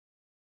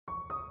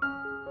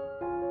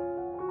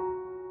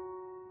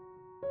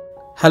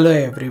Hello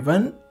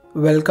everyone,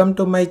 welcome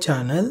to my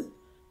channel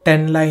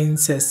 10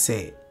 Lines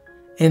Essay.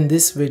 In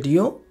this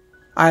video,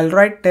 I'll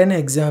write 10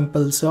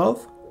 examples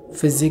of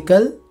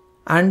physical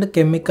and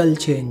chemical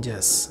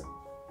changes.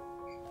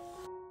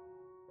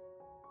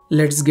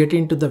 Let's get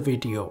into the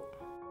video.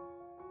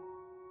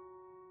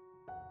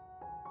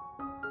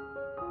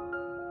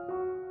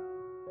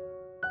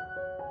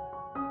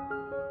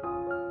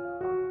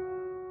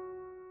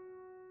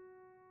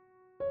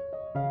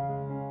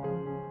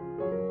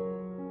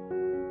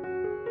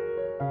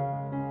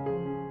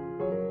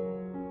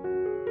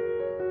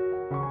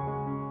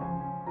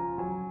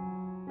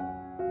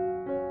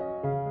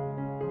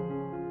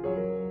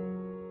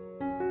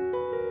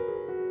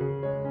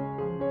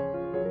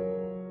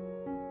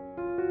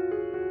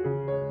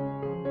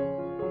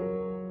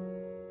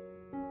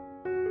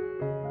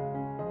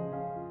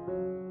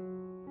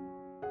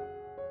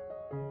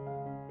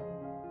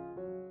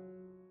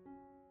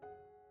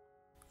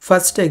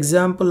 First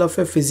example of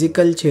a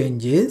physical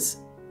change is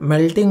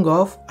melting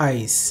of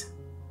ice.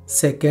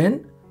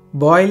 Second,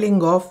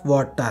 boiling of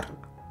water.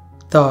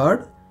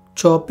 Third,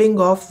 chopping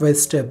of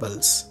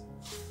vegetables.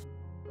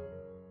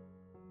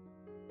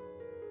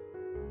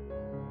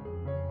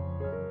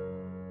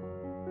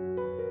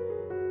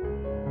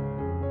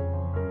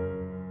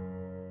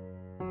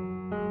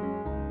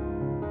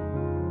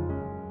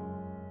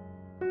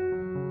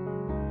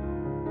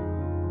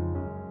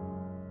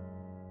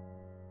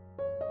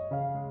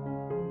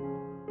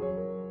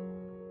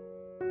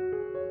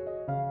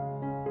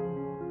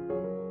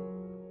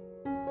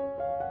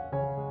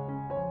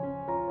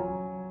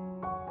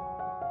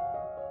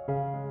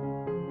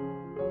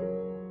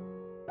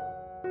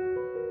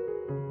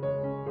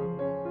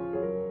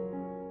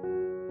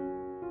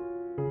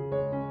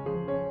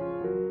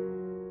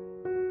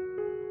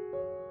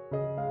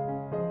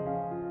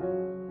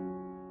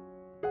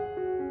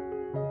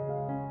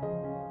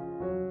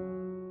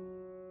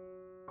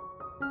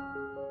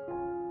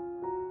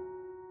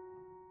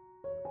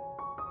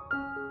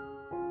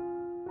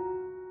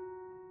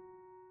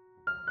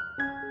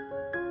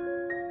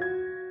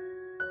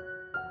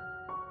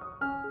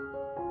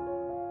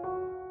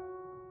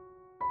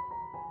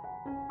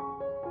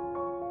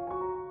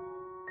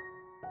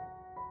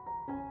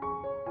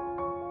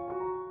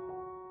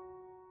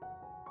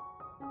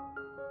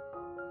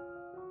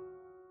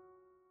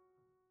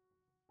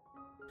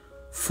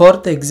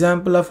 Fourth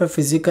example of a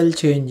physical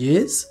change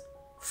is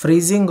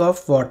freezing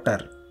of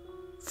water.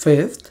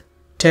 Fifth,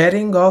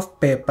 tearing of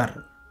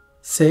paper.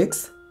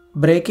 Sixth,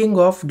 breaking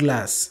of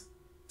glass.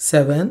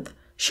 Seventh,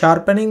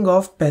 sharpening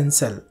of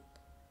pencil.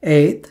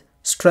 Eighth,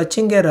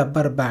 stretching a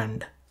rubber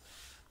band.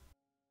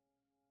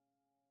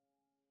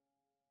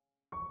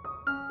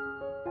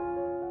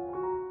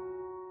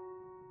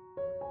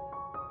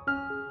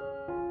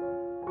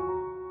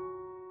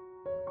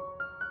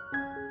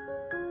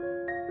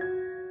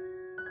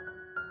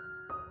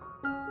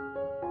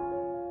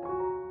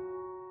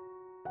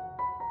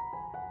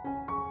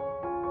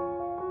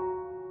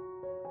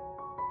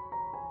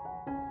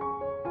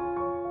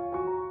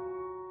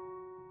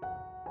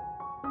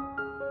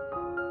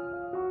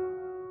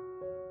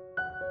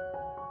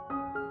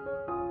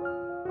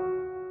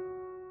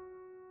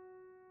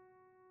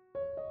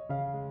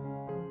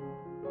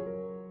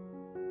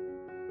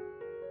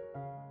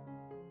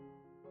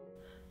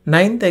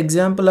 Ninth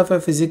example of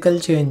a physical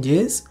change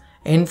is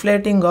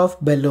inflating of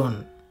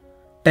balloon.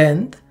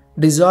 10th,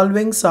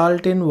 dissolving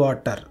salt in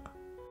water.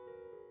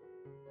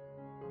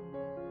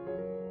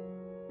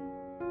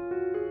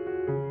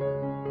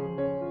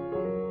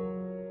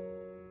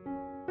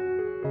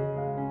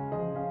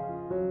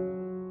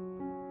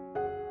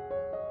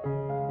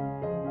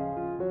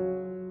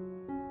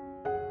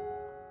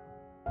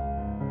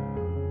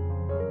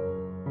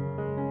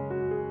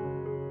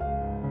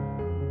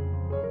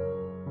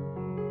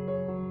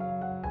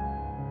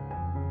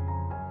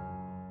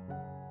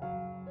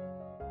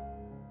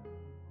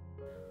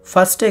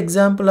 First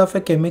example of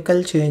a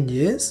chemical change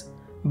is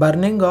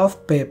burning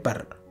of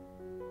paper.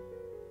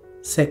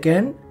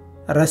 Second,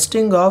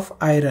 rusting of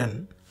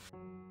iron.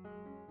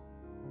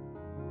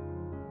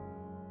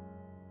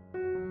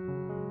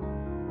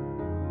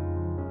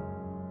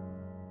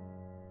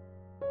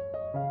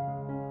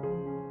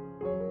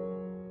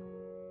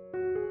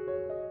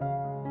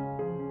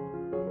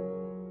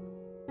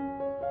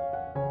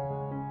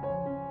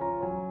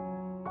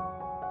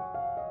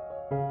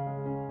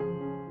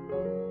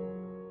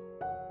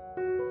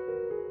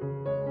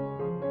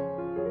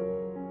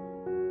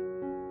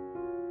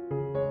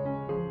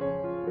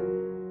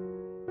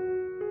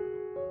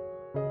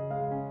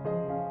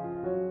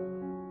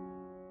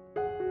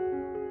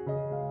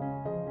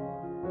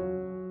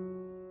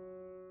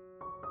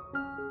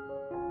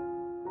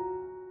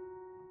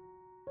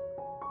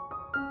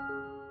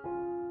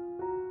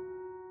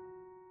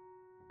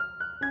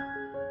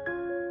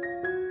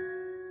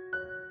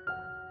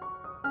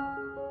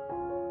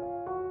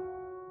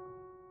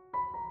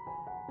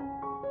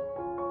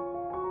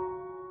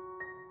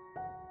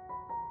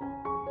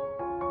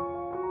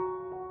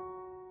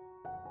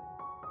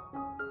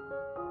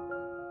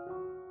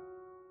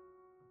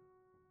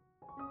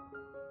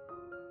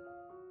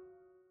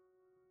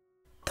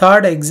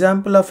 Third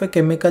example of a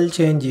chemical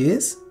change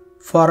is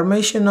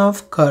formation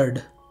of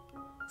curd.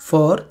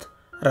 Fourth,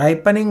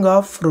 ripening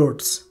of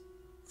fruits.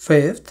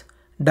 Fifth,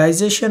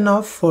 digestion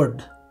of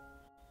food.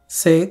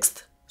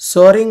 Sixth,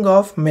 souring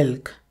of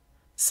milk.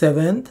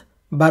 Seventh,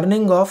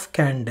 burning of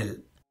candle.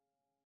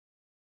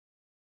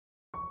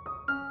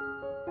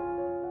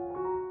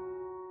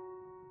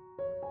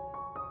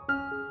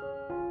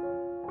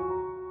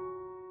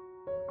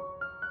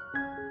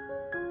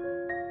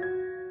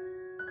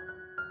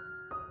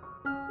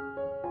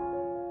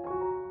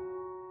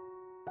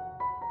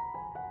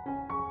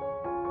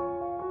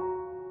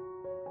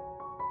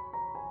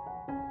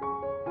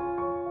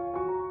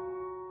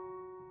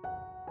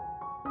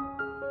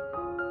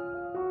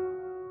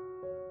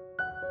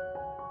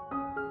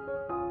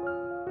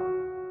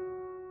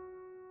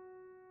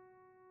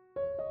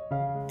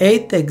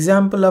 Eighth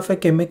example of a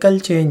chemical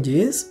change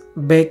is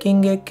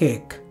baking a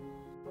cake.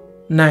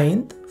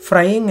 Ninth,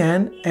 frying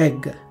an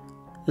egg.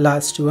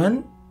 Last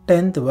one,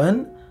 10th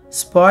one,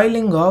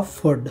 spoiling of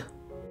food.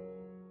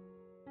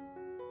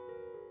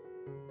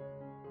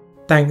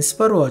 Thanks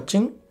for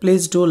watching.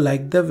 Please do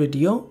like the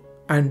video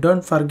and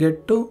don't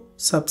forget to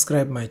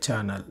subscribe my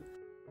channel.